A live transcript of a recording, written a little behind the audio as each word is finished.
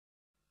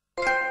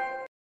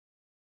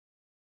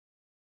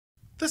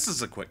This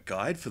is a quick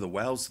guide for the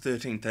WoW's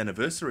 13th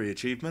anniversary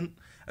achievement,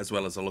 as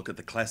well as a look at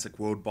the classic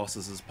world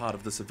bosses as part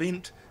of this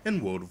event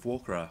in World of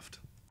Warcraft.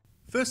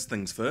 First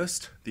things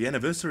first, the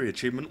anniversary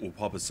achievement will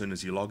pop as soon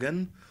as you log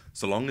in,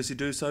 so long as you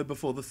do so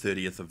before the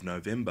 30th of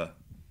November.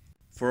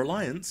 For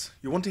Alliance,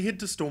 you want to head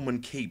to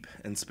Stormwind Keep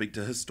and speak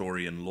to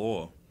Historian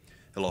Lore.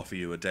 He'll offer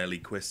you a daily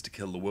quest to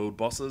kill the world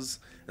bosses,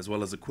 as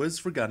well as a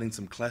quiz regarding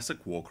some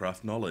classic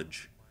Warcraft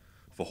knowledge.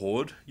 For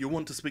Horde, you'll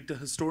want to speak to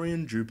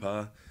Historian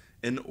Jupar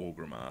in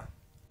Orgrimmar.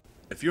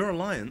 If you're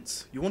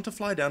Alliance, you want to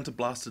fly down to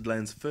Blasted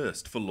Lands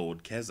first for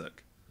Lord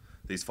Khazak.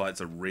 These fights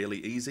are really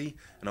easy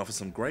and offer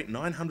some great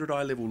 900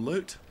 eye level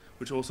loot,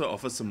 which also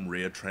offers some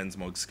rare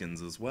transmog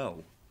skins as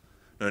well.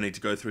 No need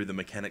to go through the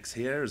mechanics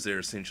here, as they're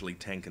essentially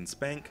tank and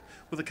spank,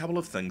 with a couple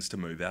of things to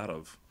move out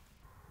of.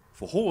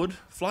 For Horde,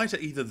 fly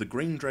to either the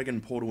Green Dragon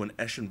portal in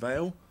Ashen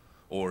Vale,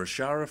 or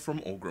Ashara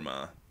from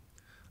Orgrimmar.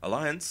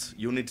 Alliance,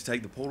 you'll need to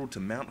take the portal to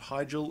Mount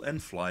Hyjal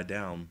and fly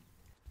down.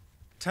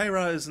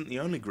 Taerar isn't the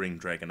only green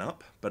dragon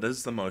up, but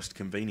is the most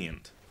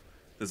convenient.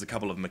 There's a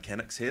couple of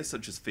mechanics here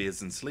such as fears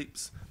and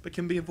sleeps, but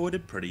can be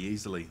avoided pretty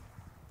easily.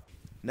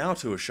 Now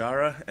to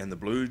Ashara, and the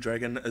blue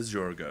dragon is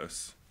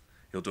Yorgos.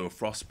 He'll do a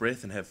frost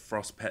breath and have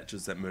frost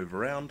patches that move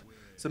around,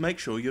 so make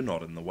sure you're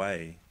not in the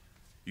way.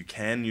 You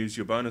can use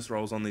your bonus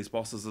rolls on these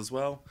bosses as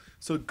well,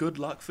 so good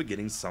luck for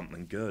getting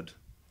something good.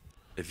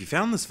 If you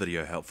found this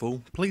video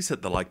helpful, please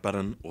hit the like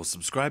button or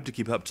subscribe to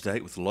keep up to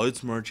date with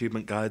loads more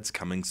achievement guides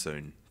coming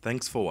soon.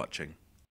 Thanks for watching.